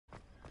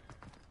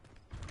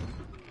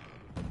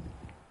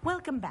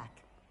Welcome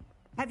back.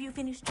 Have you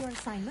finished your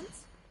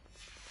assignments?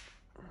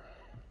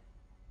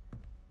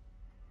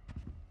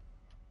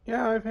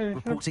 Yeah, I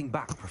finished. Reporting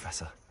back,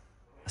 Professor.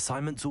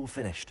 Assignments all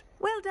finished.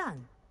 Well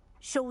done.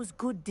 Shows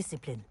good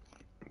discipline.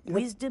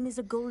 Wisdom is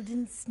a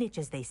golden snitch,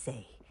 as they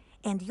say.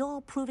 And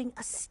you're proving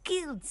a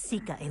skilled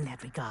seeker in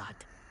that regard.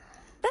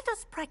 Let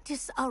us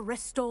practice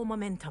Arresto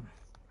Momentum.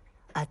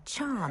 A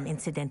charm,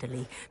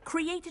 incidentally,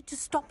 created to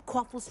stop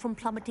quaffles from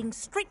plummeting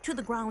straight to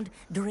the ground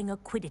during a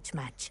Quidditch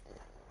match.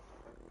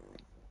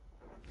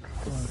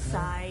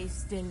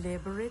 Precise,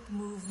 deliberate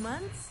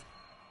movements.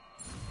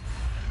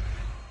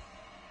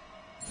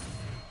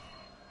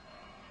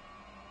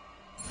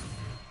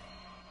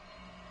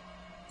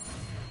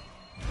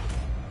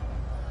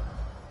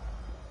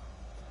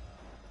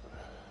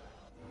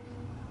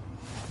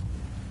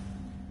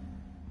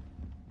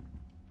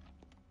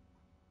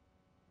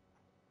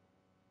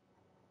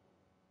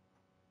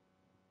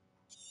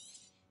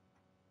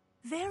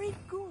 Very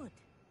good.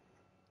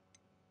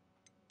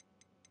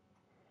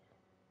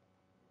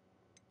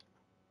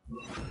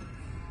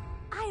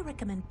 I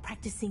recommend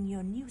practicing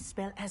your new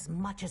spell as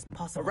much as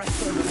possible.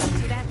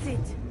 That's it.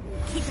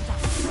 Keep it up.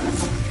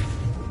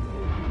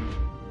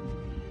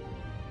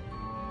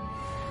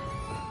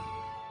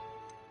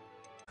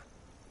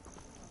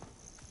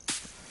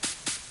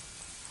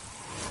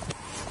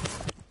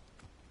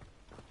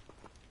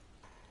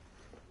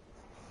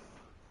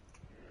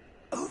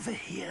 Over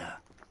here.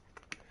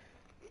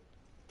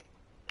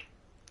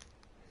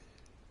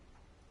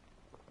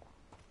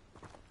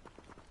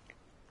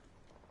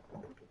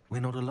 We're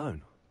not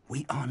alone.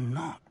 We are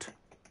not.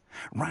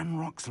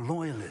 Ranroks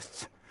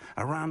Loyalists.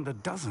 Around a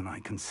dozen I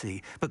can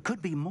see, but could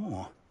be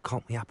more.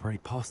 Can't we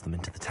apparate past them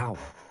into the tower?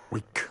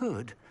 We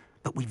could,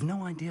 but we've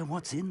no idea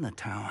what's in the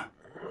tower.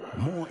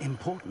 More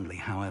importantly,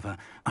 however,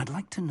 I'd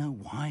like to know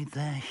why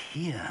they're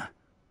here.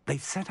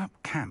 They've set up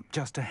camp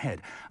just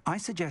ahead. I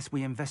suggest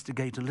we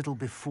investigate a little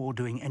before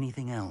doing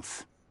anything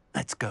else.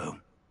 Let's go.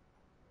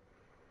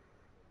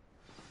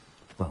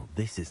 Well,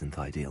 this isn't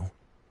ideal.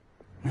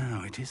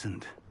 No, it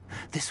isn't.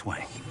 This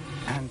way.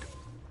 And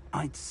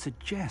I'd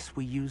suggest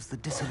we use the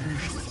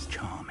disillusionment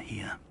charm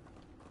here.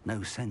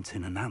 No sense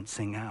in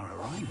announcing our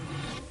arrival.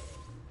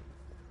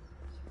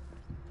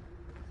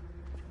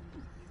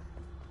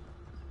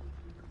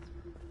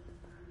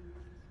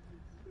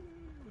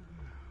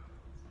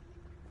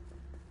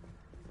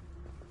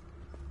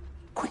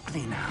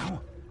 Quickly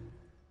now.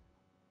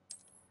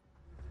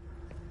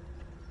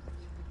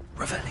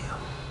 Revelio.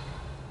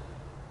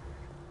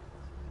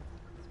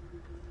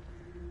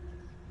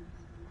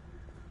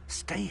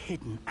 Stay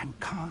hidden and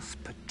cast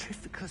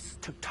Petrificus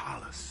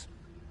Totalis.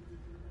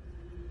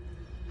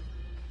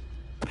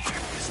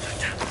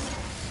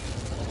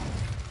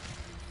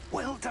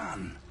 Well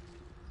done.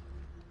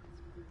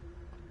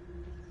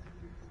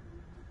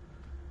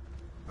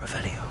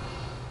 Revelio.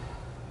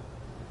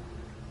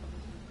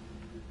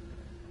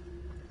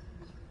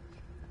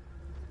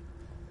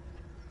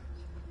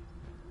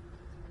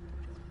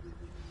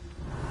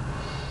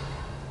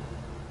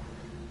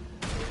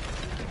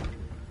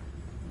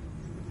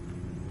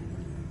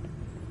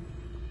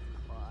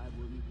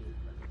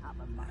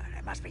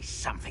 There must be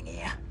something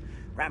here.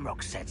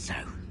 Ranroks said so.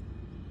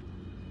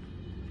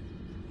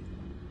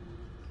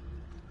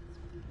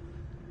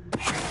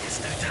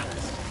 There's no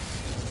tunnels.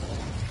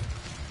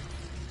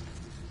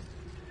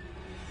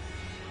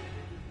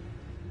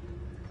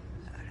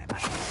 There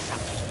must be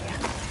something here.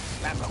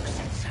 Ranroks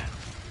said so.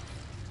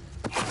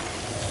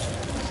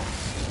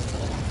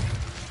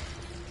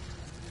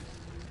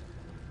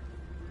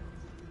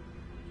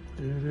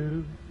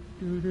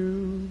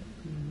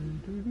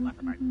 What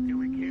am I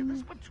doing here?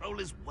 This patrol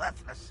is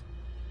worthless.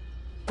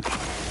 There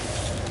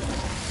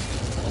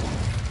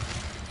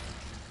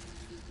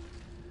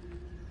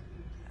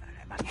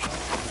must be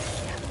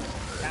something here.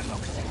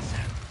 Ranroks said so.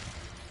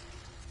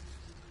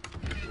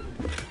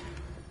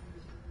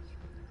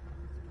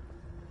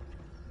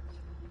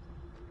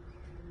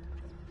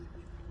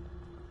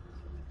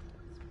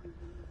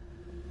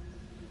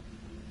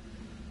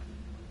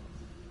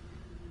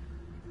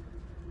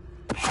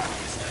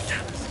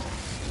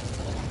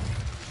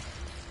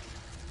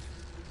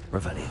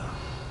 Revelio.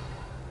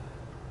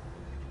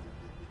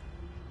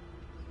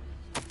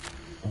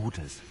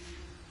 Orders.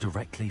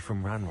 Directly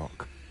from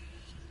Ranrock.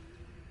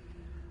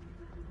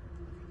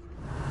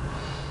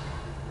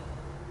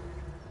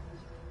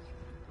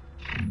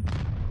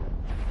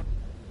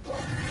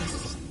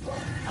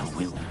 I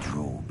will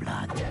draw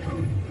blood.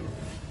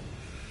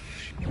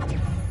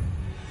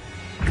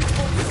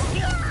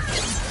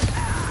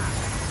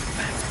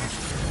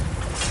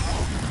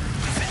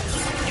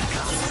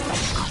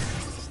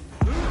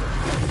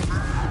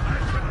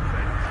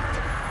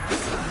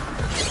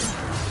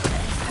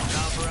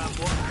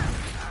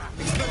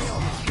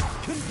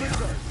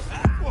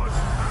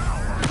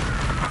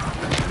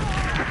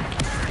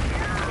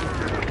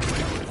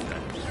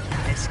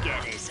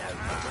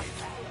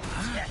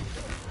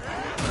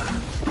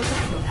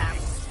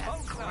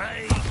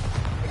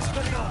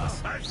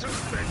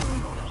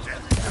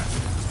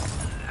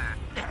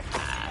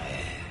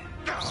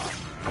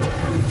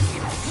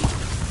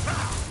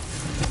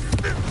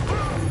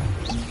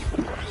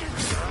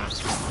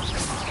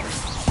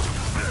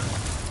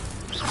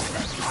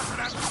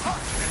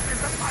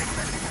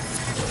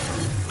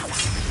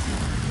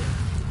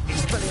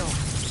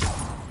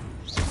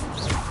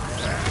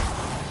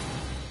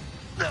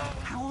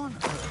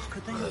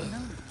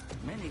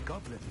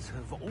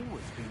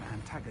 always been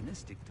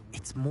antagonistic to...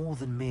 It's more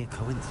than mere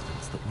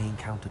coincidence that we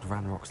encountered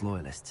Ranroks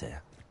Loyalists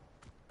here.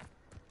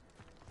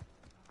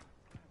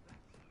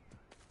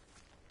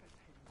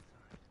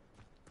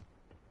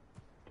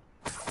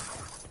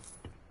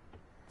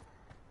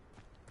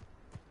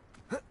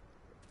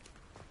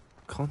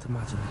 Can't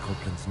imagine the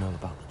goblins know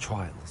about the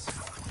trials.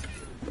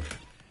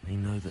 They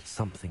know that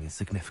something is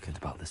significant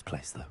about this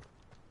place,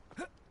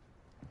 though.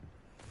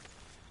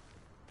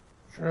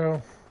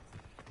 True.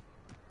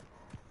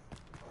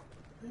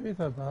 Maybe it's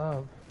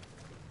above.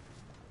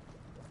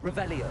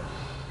 Revelio.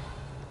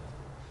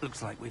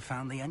 Looks like we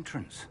found the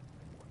entrance.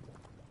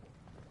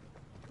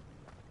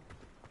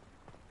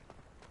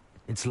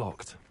 It's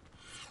locked.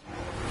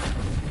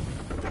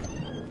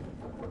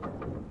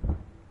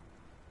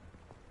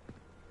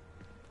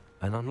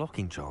 An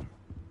unlocking charm.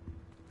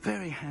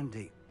 Very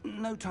handy.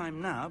 No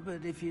time now,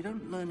 but if you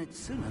don't learn it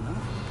soon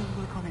enough, you can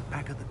work on it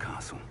back at the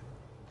castle.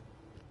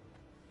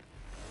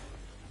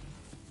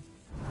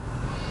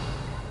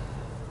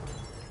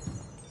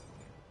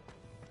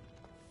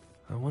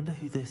 I wonder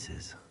who this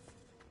is.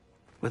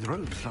 With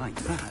robes like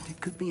that, it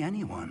could be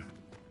anyone.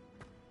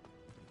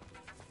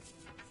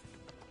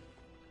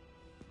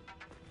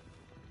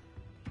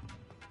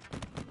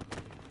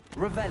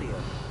 Revelio.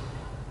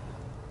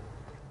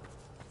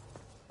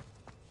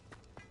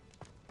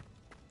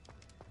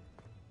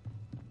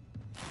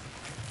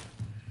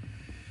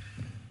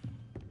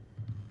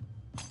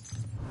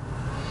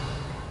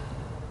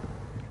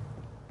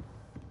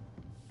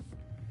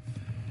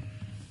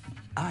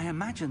 I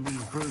imagine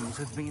these brooms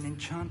have been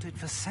enchanted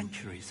for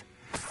centuries.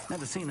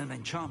 Never seen an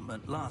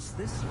enchantment last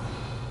this long.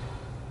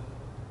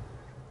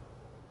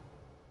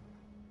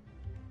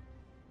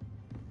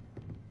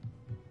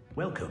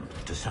 Welcome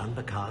to San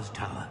Bakar's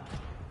Tower.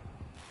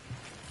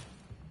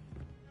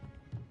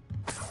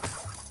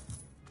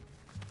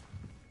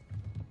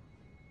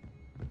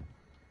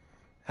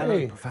 Hello,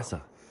 Hey.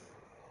 Professor.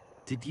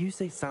 Did you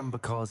say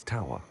Sambakar's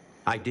Tower?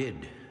 I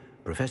did.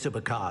 Professor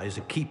Bakar is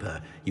a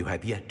keeper you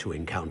have yet to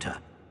encounter.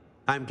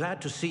 I'm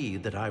glad to see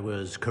that I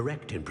was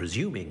correct in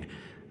presuming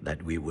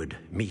that we would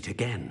meet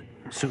again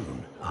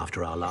soon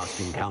after our last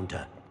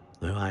encounter.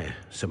 Though I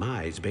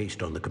surmise,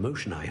 based on the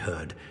commotion I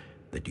heard,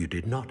 that you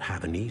did not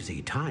have an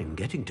easy time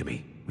getting to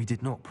me. We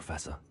did not,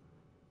 Professor.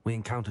 We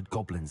encountered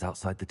goblins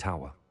outside the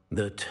tower.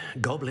 That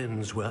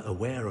goblins were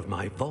aware of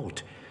my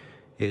vault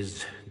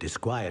is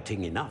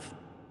disquieting enough.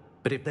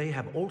 But if they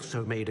have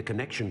also made a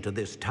connection to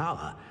this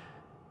tower,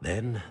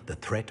 then the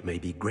threat may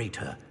be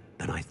greater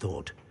than I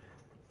thought.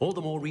 All the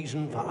more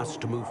reason for us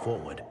to move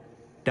forward.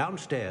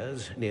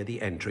 Downstairs, near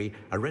the entry,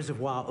 a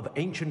reservoir of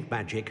ancient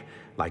magic,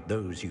 like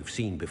those you've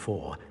seen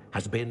before,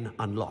 has been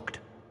unlocked.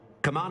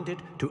 Commanded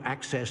to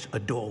access a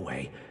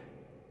doorway.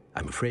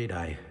 I'm afraid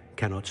I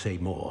cannot say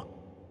more.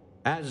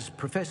 As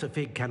Professor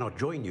Fig cannot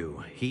join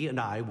you, he and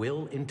I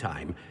will, in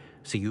time,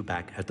 see you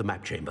back at the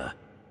map chamber.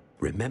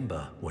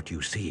 Remember what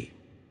you see.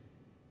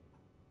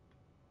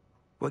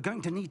 We're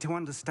going to need to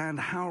understand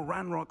how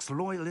Ranroks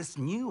Loyalists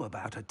knew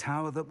about a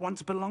tower that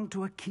once belonged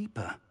to a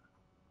keeper.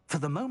 For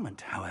the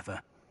moment, however,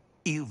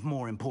 you've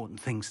more important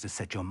things to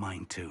set your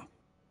mind to.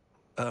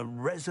 A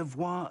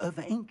reservoir of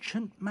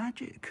ancient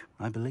magic,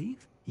 I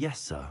believe? Yes,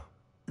 sir.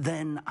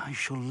 Then I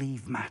shall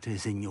leave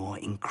matters in your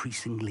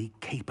increasingly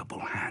capable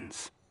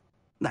hands.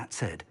 That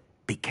said,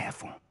 be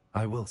careful.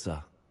 I will,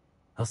 sir.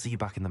 I'll see you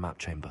back in the map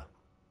chamber.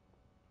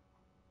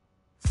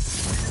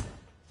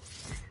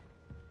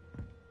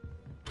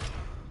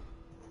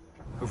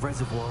 A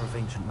reservoir of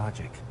ancient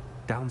magic.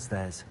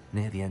 Downstairs,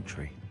 near the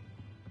entry.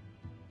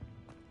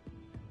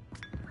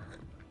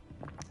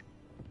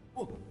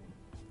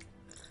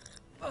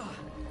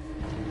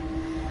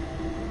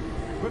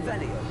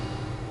 Revelio.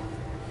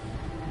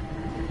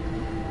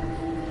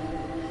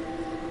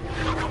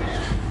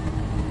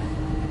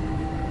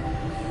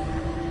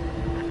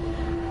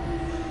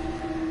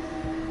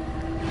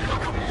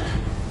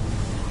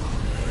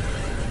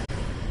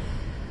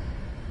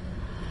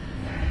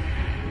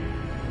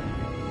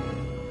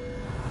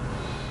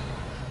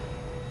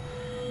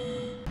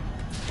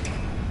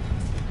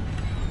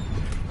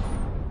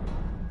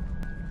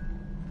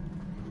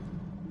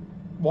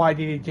 Why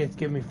did he just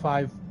give me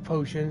 5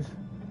 potions?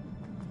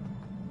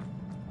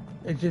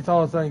 It just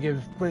all of a sudden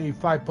gives me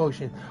 5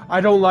 potions.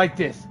 I don't like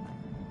this.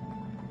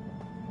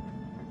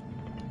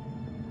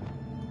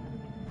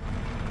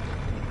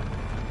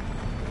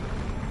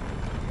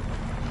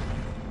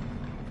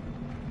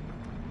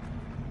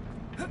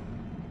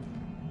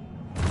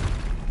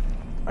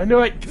 I knew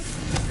it!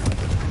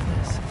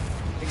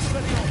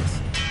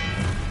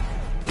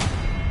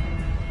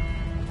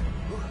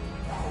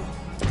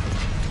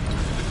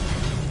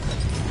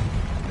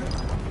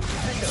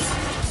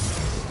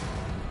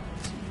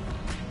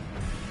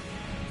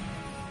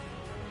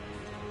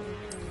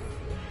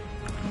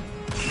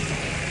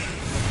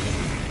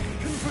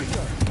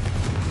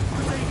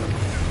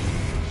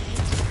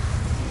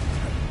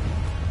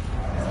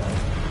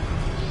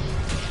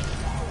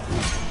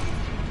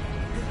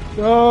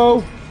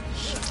 No!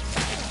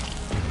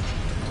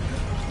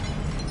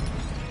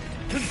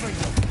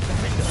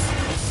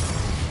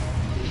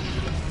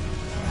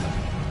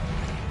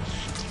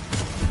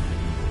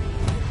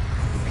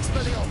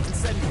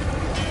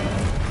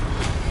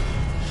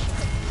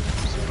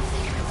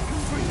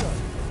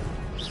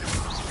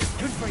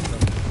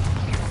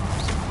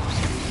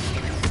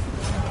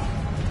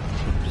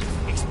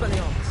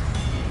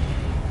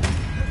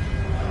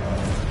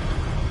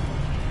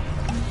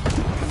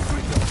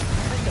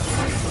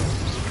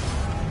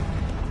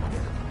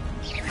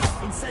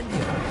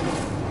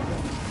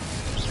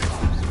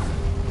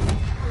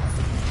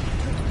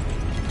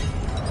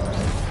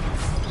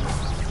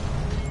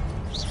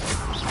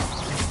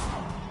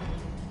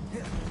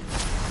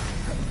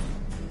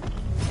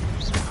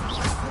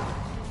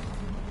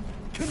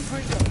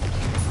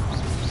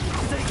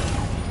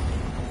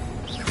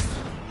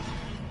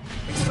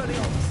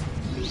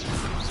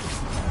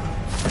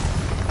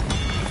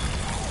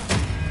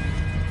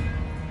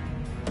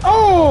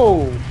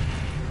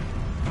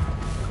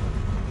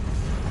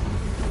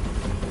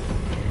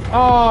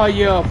 Oh,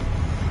 yeah.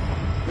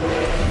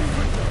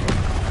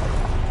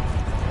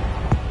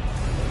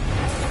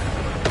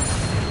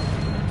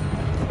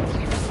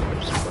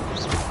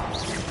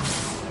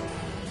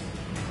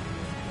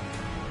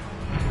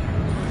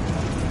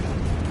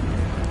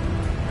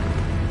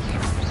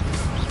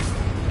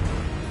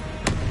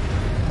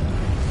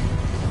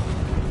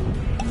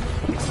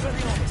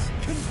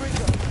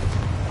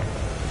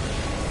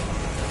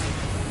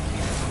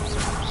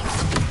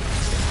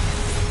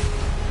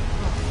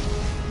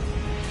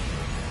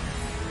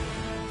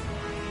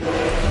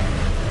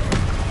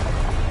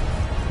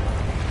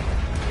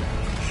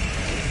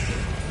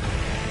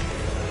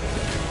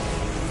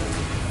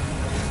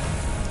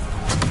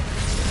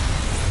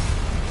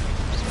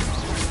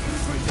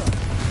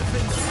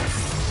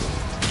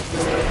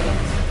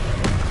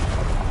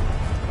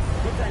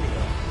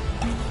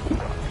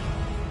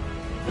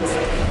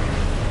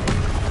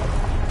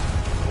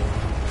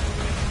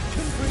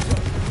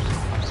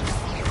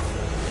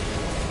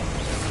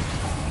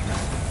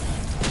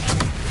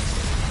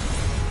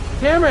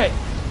 Damn it!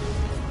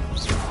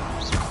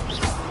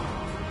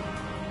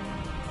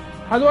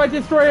 How do I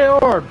destroy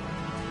an orb?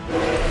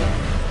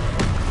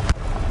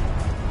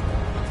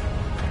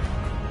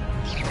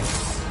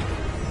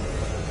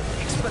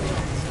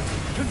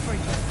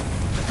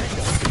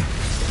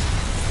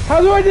 How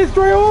do I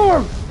destroy an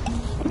orb?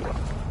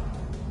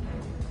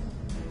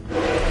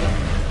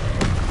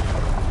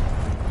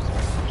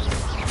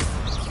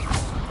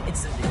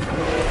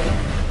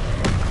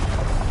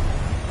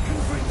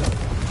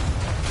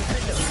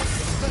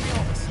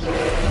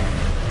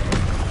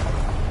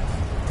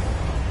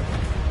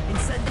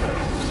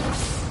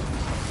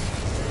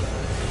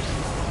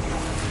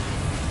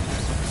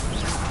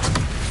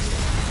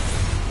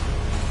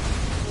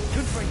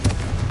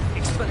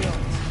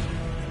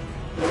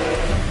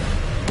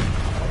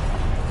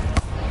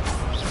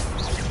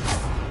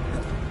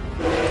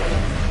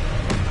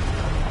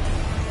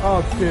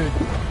 Oh, dude.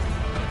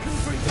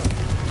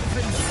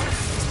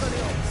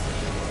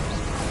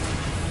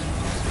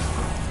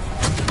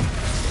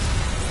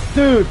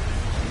 Dude,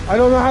 I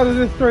don't know how to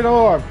destroy the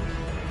orb.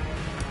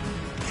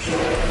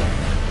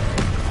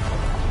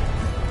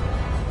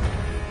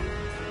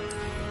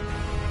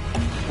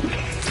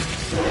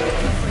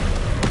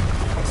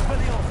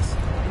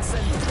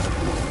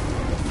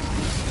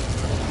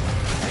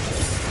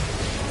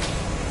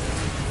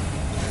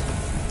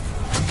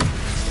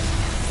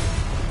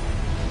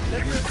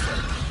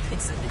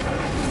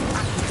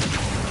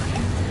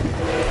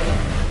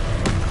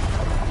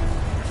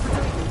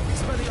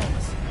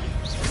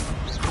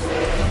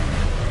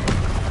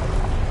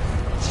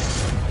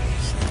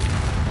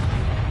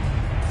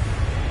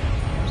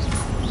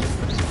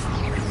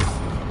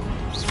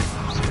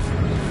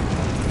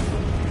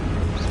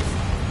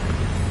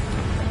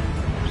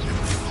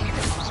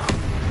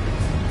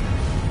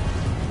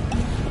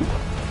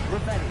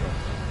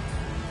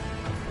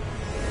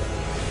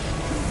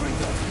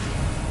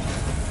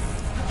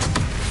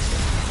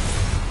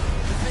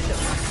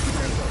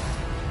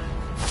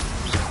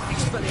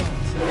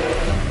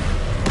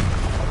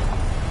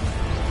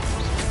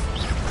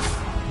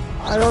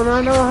 I do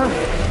not know how.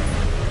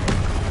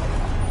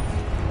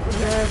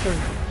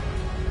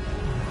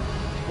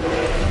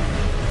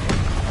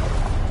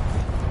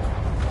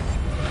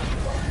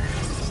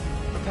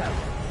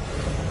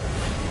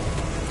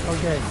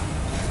 Okay.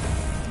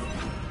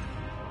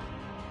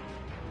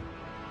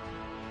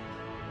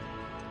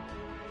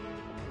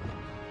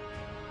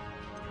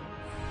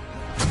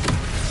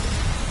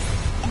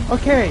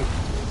 Okay.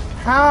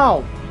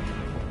 How?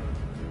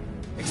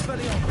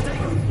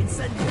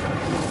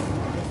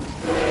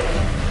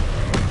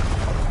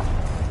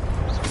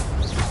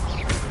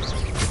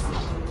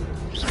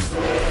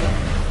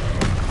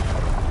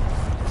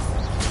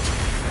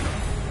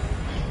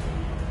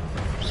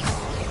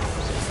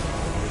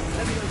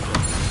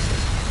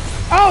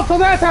 Oh, so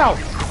that's how.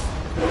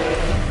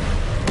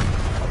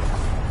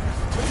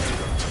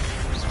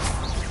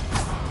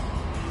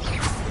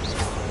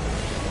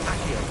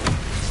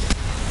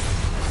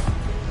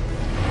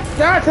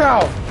 That's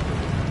how.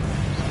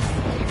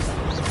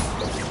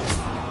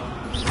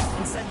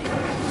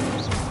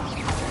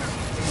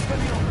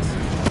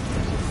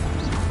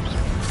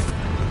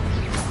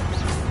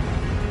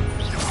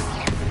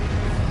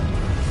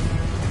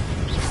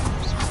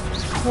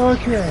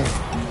 Okay.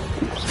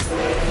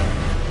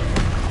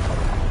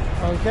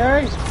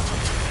 Okay.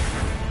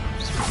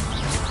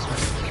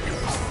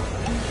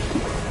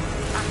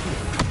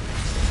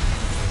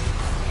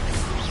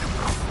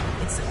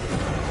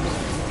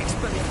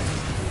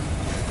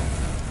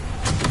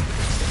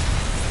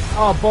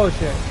 Oh,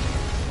 bullshit.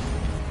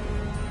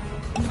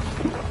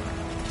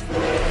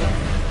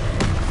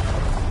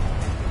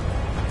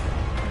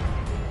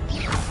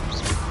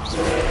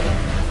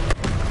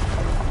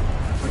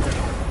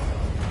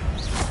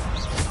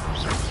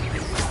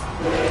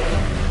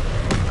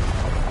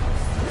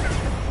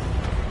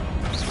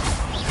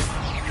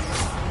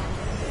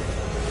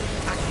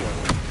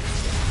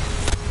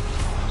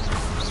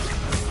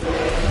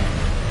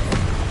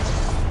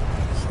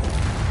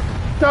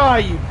 Die,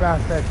 you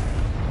bastard!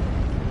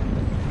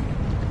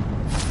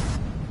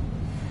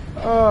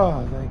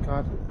 Oh, thank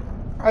God.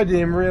 I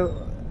didn't really...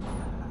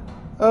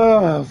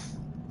 I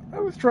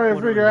was trying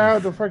to figure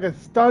out how to freaking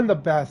stun the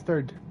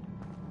bastard.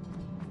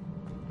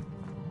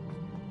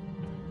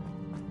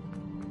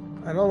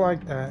 I don't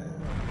like that.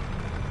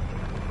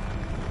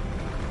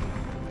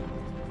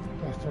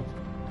 Bastard.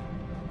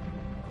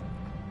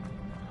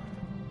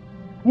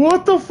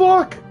 What the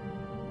fuck?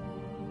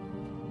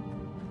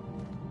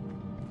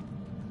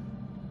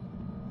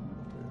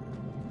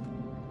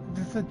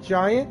 Is this a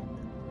giant?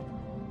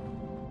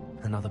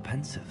 Another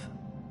Pensive.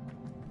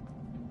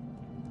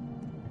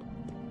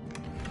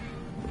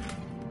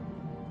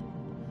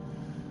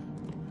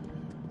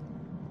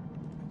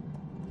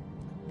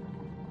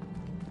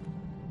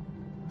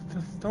 It's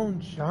a stone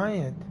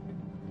giant.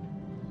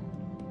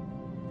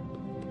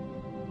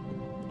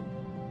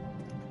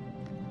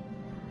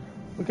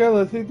 Okay,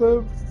 let's see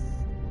the...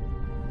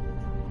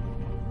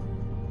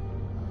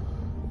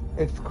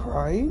 It's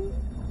crying?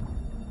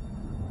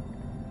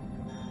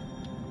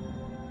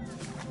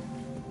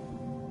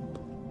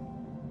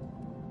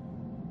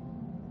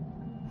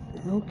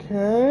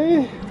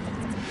 Okay.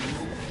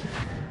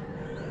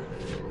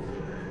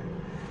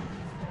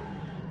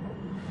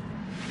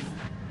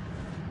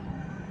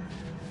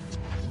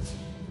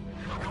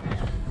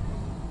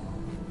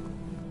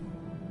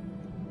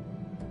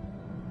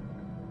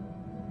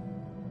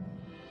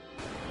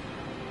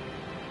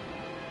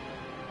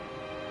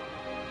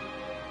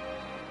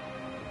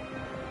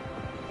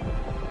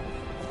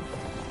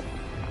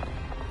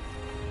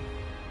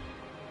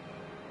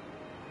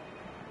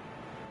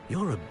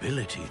 Your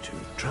ability to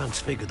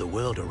transfigure the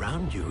world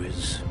around you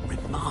is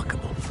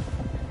remarkable.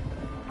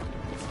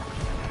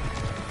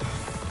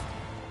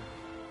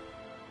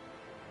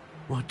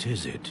 What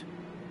is it?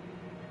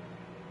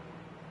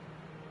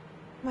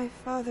 My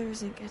father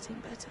isn't getting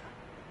better.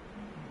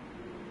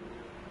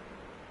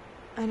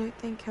 I don't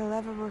think he'll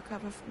ever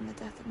recover from the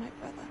death of my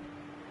brother.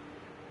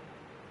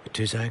 It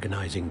is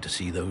agonizing to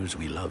see those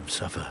we love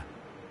suffer.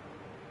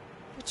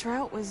 The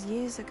drought was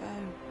years ago.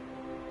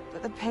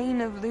 But the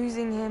pain of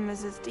losing him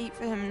is as deep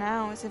for him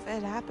now as if it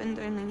had happened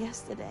only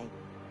yesterday.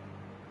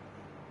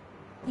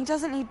 He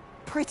doesn't need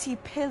pretty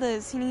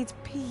pillars, he needs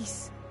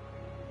peace.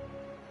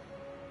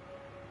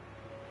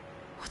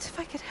 What if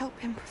I could help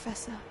him,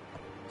 Professor?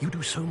 You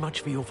do so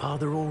much for your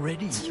father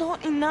already. It's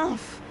not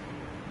enough.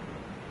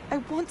 I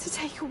want to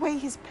take away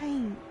his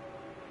pain.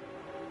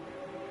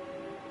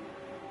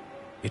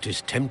 It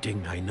is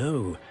tempting, I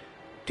know,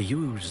 to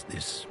use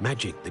this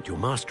magic that you're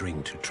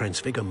mastering to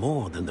transfigure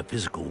more than the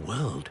physical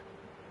world.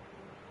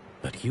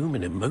 But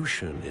human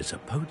emotion is a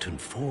potent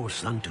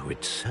force unto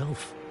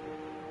itself.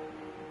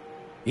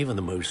 Even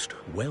the most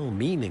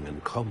well-meaning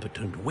and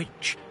competent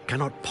witch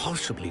cannot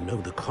possibly know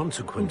the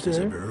consequences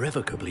of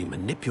irrevocably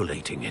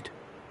manipulating it.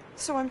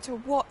 So I'm to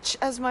watch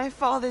as my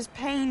father's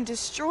pain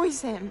destroys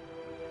him.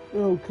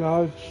 Oh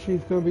God,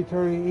 she's gonna be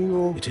turning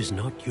evil. It is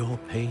not your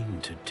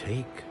pain to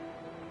take.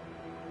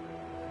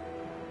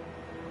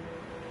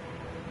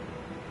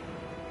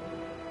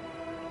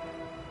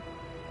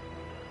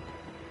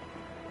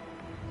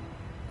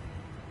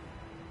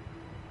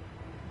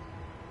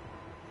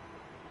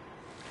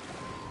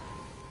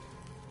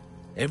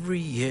 Every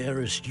year,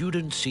 a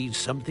student sees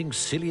something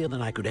sillier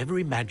than I could ever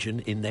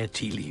imagine in their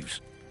tea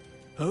leaves.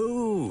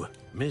 Oh,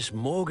 Miss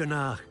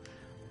Morganach,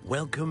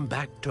 welcome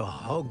back to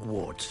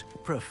Hogwarts,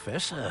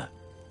 Professor.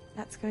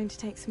 That's going to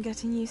take some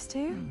getting used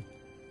to.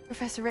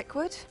 Professor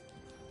Rookwood?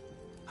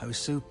 I was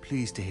so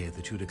pleased to hear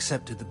that you'd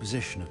accepted the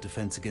position of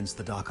Defense Against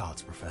the Dark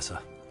Arts, Professor.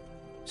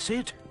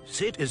 Sit,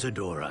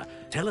 Isadora.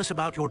 Tell us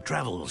about your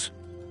travels.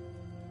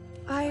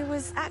 I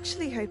was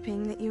actually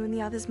hoping that you and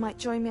the others might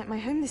join me at my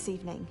home this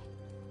evening.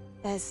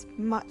 There's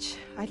much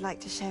I'd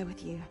like to share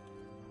with you.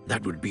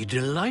 That would be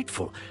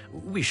delightful.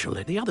 We shall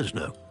let the others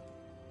know.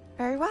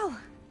 Very well.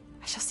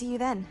 I shall see you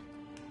then.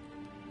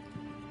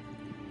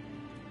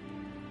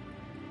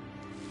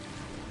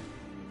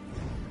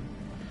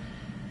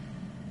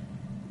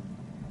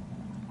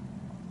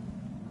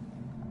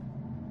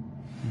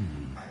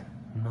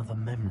 Another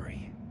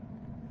memory.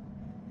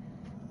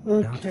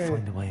 Okay. Now to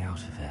find a way out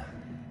of here.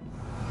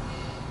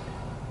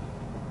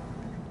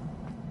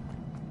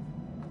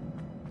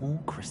 More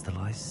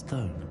crystallized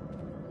stone.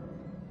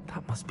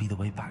 That must be the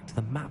way back to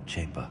the map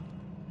chamber.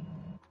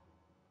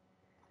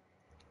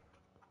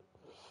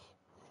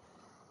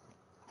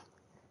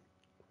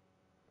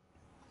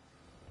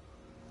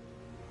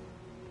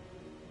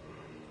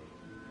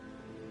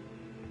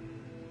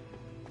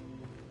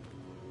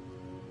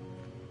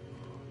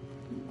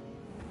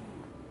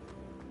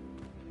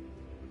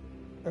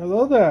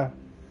 Hello there.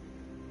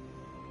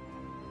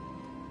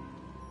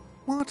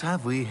 What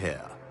have we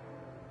here?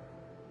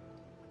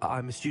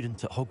 I'm a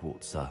student at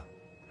Hogwarts, sir.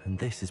 And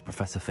this is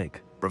Professor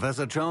Fig.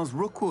 Professor Charles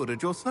Rookwood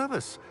at your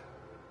service.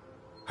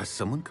 Has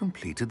someone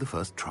completed the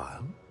first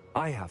trial?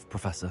 I have,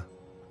 Professor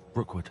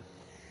Rookwood.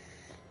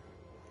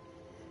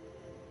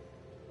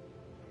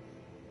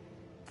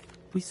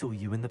 We saw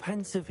you in the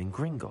Pensive in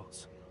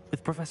Gringotts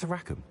with Professor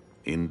Rackham.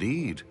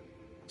 Indeed.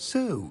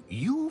 So,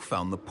 you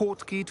found the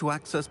portkey to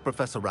access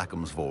Professor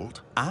Rackham's vault,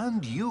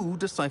 and you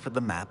deciphered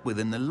the map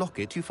within the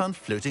locket you found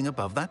floating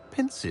above that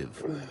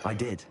Pensive. I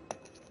did.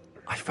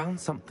 I found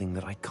something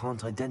that I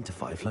can't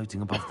identify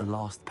floating above the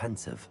last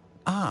Pensive.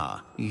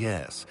 Ah,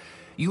 yes.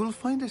 You will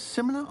find a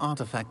similar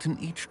artifact in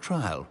each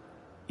trial.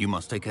 You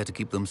must take care to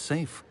keep them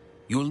safe.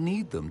 You'll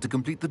need them to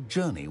complete the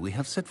journey we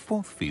have set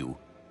forth for you.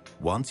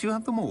 Once you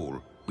have them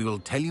all, we will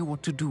tell you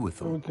what to do with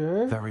them.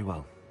 Okay. Very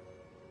well.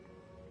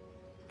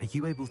 Are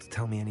you able to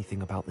tell me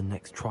anything about the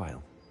next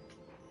trial?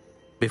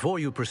 Before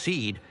you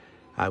proceed,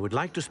 I would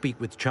like to speak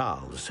with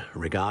Charles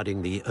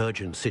regarding the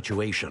urgent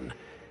situation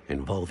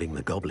involving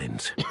the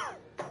goblins.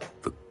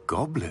 The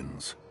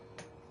goblins?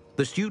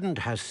 The student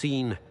has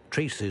seen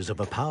traces of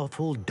a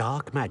powerful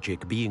dark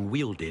magic being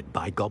wielded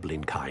by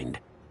goblin kind.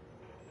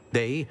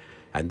 They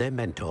and their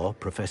mentor,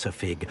 Professor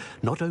Fig,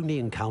 not only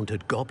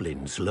encountered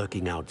goblins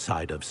lurking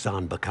outside of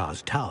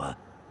Sanbakar's tower,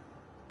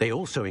 they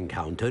also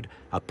encountered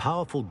a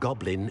powerful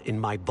goblin in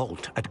my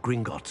vault at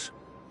Gringotts.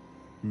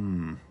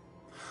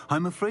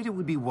 I'm afraid it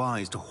would be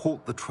wise to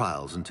halt the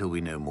trials until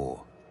we know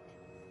more.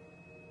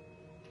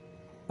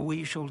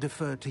 We shall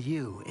defer to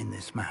you in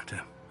this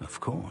matter, of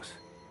course.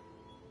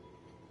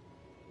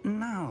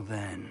 Now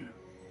then...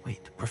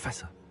 Wait,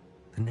 Professor.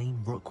 The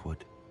name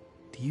Rookwood.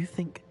 Do you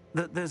think...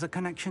 that there's a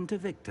connection to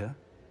Victor?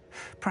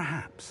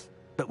 Perhaps,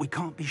 but we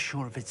can't be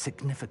sure of its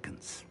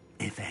significance,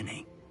 if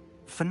any.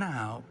 For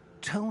now,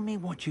 tell me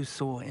what you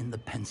saw in the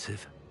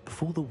Pensive.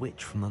 Before the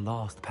witch from the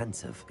last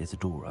Pensive,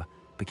 Isadora,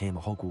 became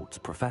a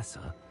Hogwarts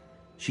professor,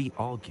 she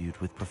argued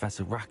with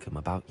Professor Rackham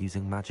about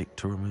using magic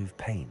to remove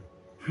pain.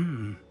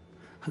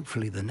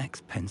 Hopefully the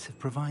next Pensive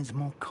provides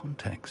more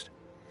context.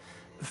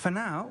 For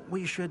now,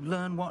 we should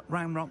learn what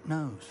Ranrock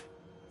knows.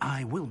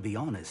 I will be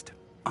honest,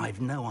 I've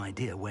no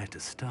idea where to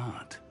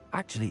start.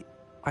 Actually,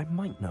 I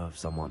might know of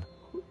someone.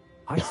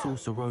 I saw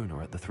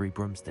Serona at the Three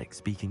Broomsticks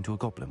speaking to a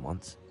goblin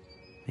once.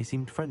 They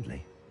seemed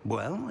friendly.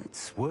 Well,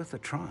 it's worth a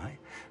try.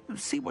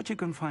 See what you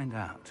can find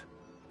out.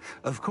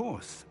 Of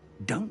course,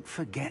 don't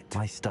forget...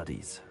 My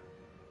studies.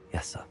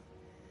 Yes,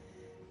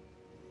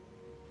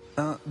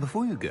 sir.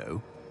 Before you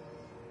go...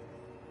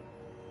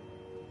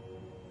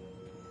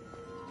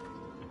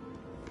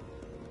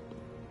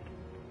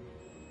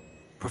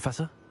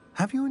 Professor?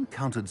 Have you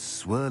encountered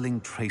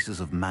swirling traces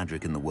of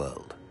magic in the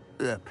world?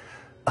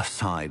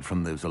 Aside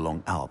from those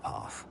along our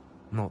path?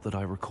 Not that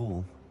I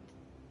recall.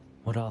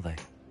 What are they?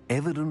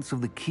 Evidence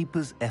of the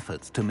Keeper's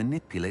efforts to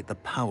manipulate the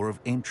power of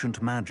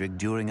ancient magic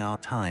during our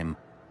time.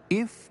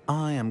 If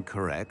I am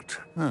correct,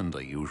 and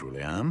I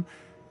usually am,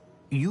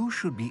 you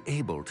should be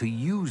able to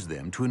use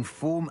them to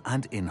inform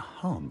and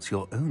enhance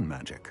your own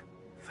magic.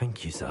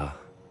 Thank you, sir.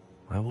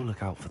 I will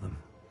look out for them.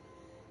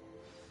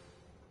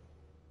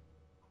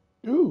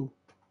 Ooh.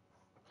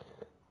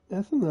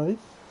 That's nice.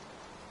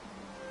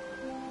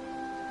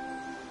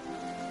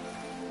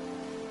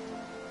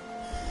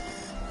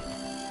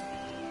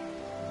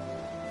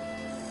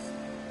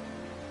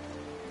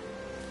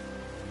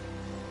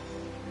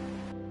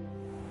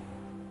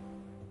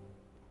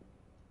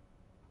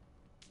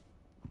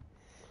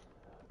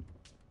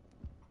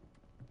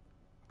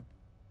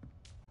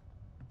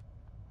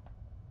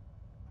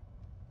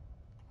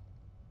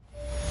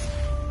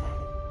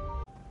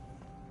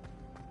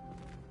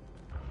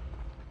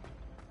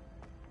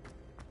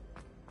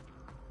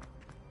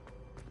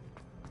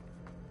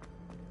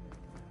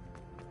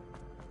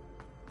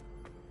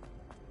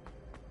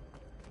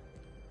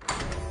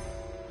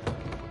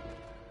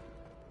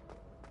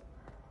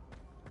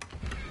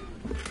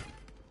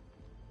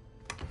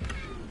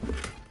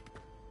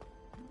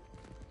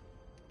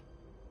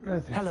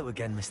 Hello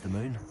again, Mr.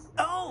 Moon.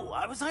 Oh,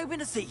 I was hoping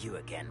to see you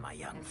again, my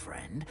young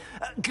friend.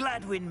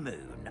 Gladwin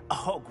Moon,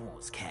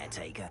 Hogwarts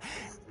caretaker,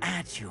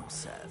 at your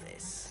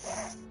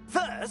service.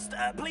 First,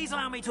 please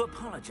allow me to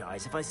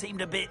apologize if I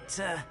seemed a bit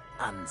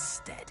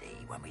unsteady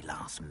when we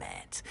last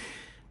met.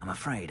 I'm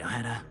afraid I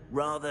had a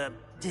rather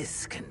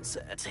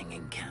disconcerting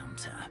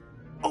encounter.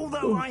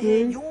 Although I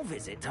hear your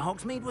visit to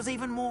Hogsmeade was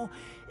even more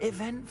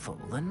eventful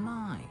than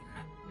mine.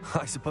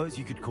 I suppose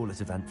you could call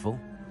it eventful.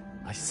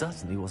 I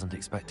certainly wasn't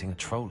expecting a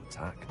troll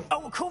attack.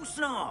 Oh, of course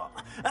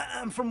not.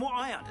 From what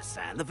I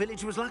understand, the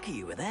village was lucky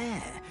you were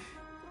there.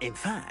 In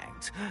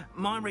fact,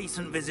 my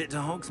recent visit to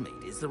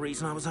Hogsmeade is the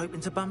reason I was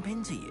hoping to bump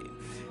into you.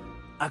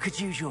 I could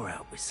use your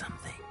help with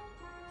something.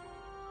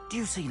 Do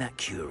you see that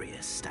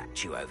curious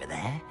statue over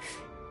there?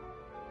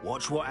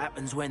 Watch what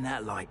happens when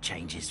that light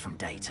changes from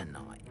day to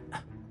night.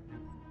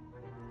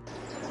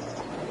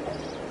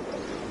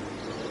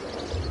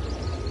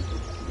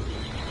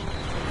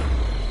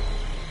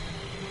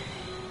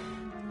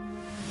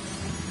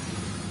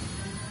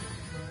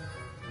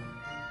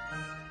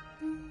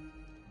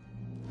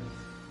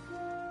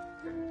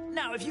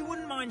 Now, if you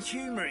wouldn't mind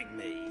humouring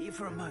me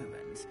for a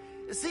moment,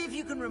 see if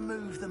you can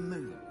remove the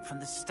moon from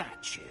the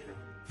statue.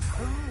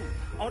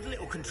 Ooh, odd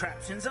little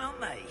contraptions, aren't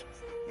they?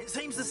 It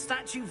seems the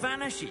statue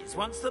vanishes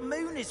once the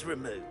moon is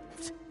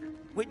removed.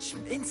 Which,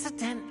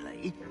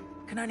 incidentally,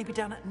 can only be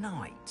done at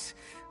night.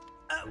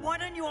 Why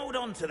don't you hold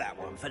on to that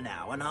one for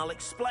now, and I'll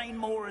explain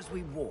more as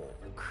we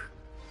walk.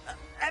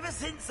 Ever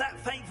since that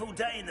fateful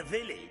day in the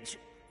village,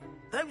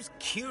 those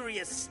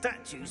curious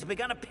statues have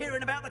begun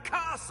appearing about the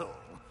castle.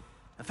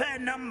 A fair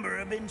number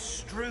have been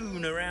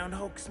strewn around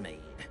Hogsmeade.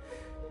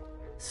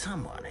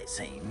 Someone, it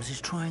seems, is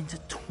trying to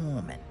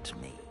torment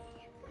me.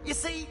 You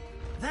see,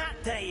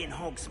 that day in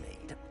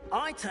Hogsmeade,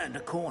 I turned a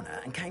corner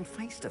and came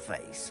face to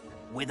face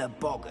with a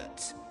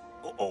boggart,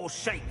 or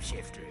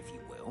shapeshifter, if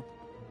you will,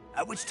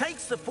 which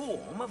takes the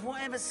form of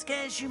whatever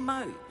scares you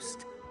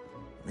most.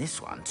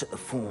 This one took the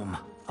form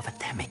of a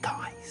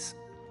demiguise.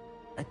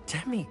 A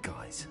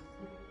demiguise?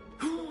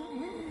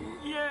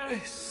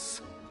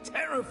 Yes!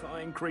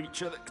 Terrifying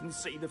creature that can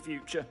see the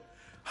future.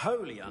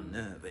 Wholly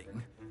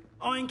unnerving.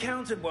 I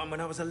encountered one when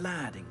I was a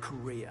lad in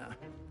Korea.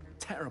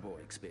 Terrible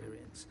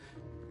experience.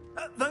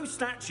 Those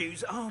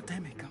statues are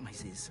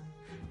demiguises.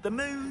 The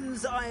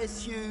moons, I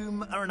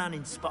assume, are an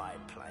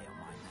uninspired play on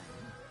my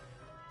name.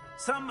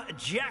 Some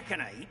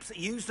jackanapes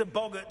used a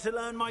boggart to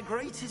learn my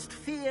greatest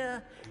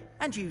fear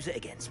and use it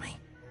against me.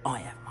 I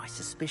have my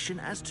suspicion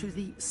as to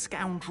the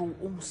scoundrel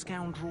or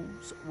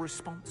scoundrels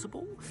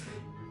responsible.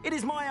 It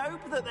is my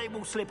hope that they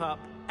will slip up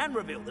and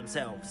reveal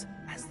themselves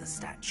as the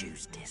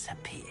statues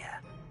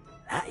disappear.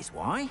 That is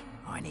why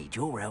I need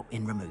your help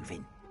in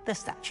removing the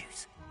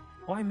statues.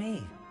 Why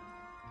me?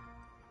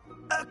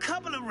 A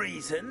couple of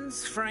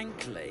reasons,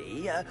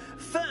 frankly.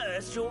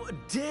 First, your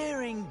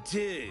daring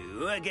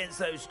do against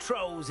those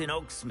trolls in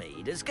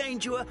Hogsmeade has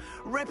gained you a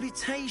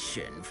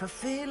reputation for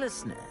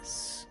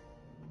fearlessness.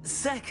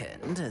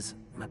 Second, as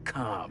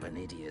macabre and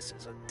hideous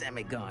as a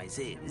demiguise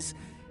is,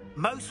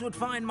 most would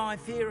find my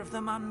fear of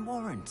them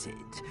unwarranted.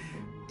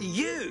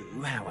 You,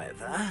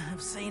 however,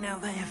 have seen how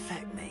they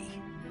affect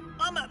me.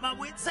 I'm at my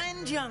wit's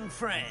end, young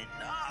friend.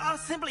 I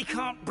simply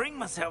can't bring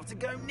myself to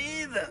go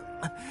near them.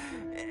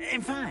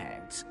 In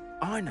fact,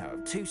 I know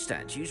of 2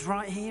 statues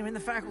right here in the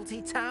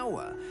faculty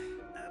tower.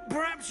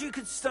 Perhaps you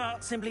could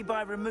start simply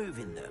by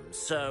removing them,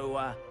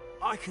 so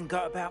I can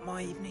go about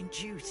my evening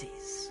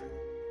duties.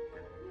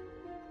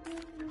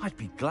 I'd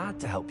be glad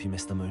to help you,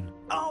 Mr. Moon.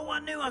 Oh, I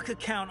knew I could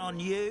count on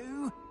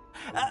you.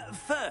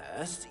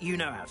 First, you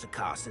know how to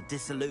cast a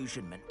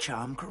disillusionment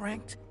charm,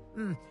 correct?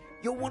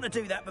 You'll want to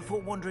do that before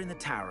wandering the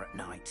tower at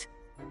night.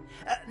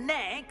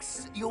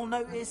 Next, you'll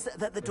notice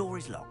that the door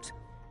is locked.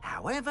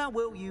 However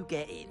will you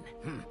get in?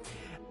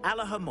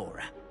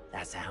 Alohomora,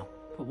 that's how.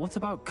 But what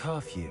about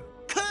curfew?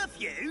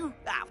 Curfew?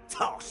 Oh,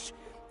 tosh.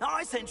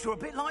 I sense you're a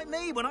bit like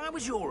me when I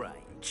was your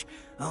age.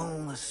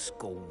 Oh, the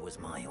school was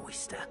my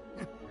oyster.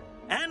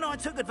 And I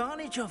took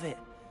advantage of it.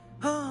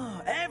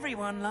 Oh,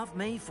 everyone loved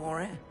me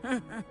for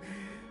it.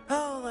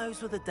 Oh,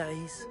 those were the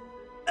days.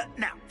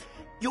 Now,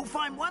 you'll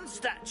find one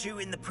statue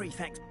in the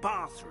prefect's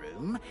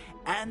bathroom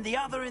and the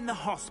other in the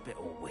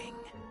hospital wing.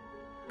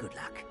 Good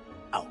luck.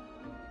 Oh,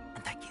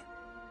 and thank you.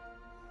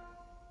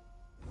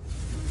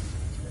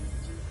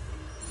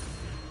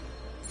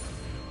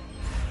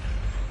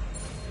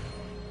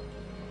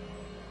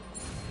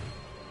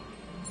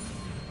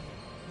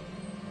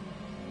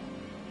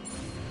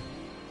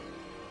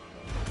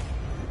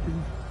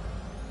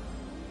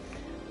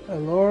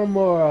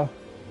 Alohomora.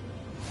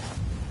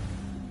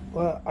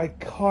 What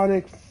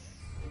iconic.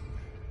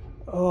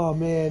 Oh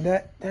man,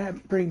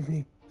 that brings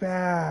me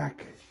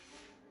back.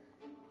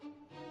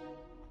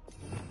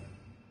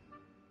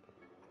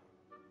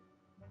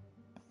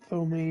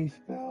 So many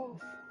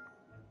spells.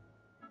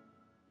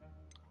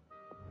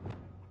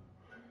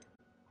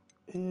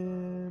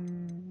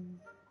 And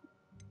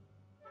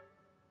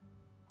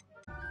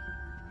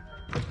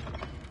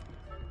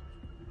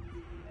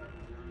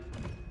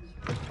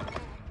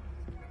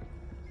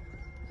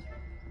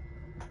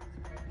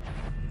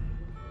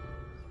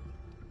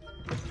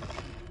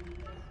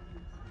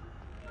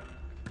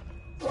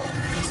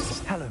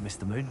Hello,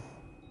 Mr. Moon.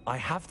 I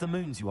have the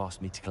moons you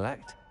asked me to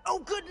collect. Oh,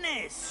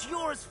 goodness!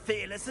 You're as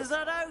fearless as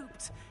I'd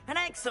hoped. An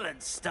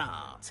excellent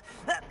start.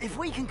 If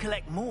we can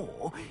collect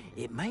more,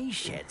 it may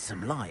shed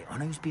some light on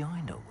who's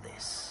behind all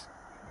this.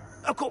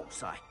 Of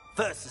course, I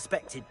first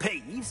suspected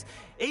Peeves.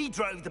 He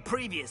drove the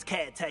previous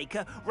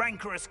caretaker,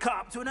 Ranroks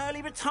Carp, to an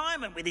early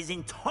retirement with his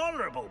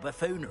intolerable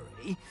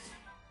buffoonery.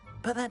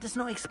 But that does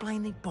not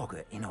explain the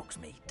boggart in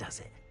Hogsmeade, does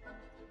it?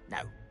 No.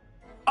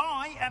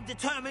 I am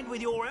determined,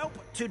 with your help,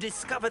 to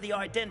discover the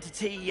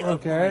identity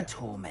of my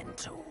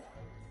tormentor.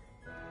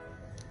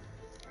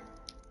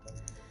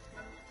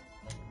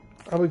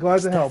 I'll be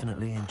glad to help.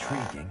 Definitely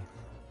intriguing.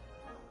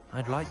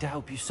 I'd like to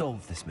help you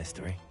solve this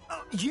mystery.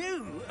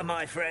 You,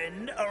 my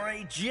friend, are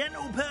a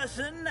gentle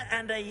person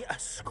and a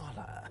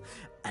scholar,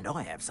 and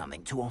I have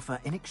something to offer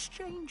in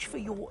exchange for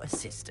your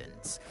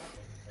assistance.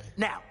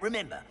 Now,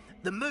 remember,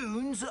 the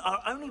moons are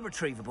only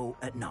retrievable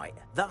at night.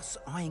 Thus,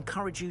 I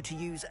encourage you to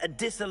use a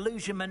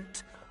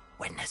disillusionment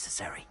when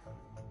necessary.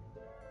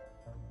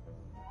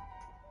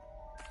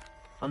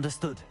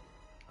 Understood.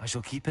 I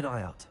shall keep an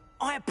eye out.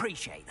 I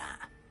appreciate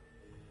that.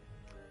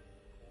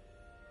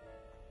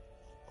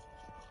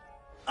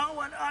 Oh,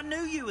 and I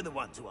knew you were the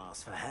one to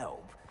ask for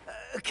help.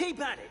 Keep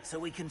at it so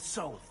we can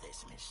solve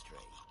this mystery.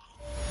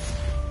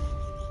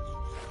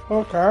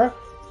 Okay.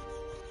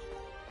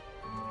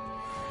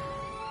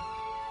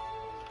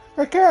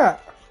 I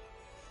can't.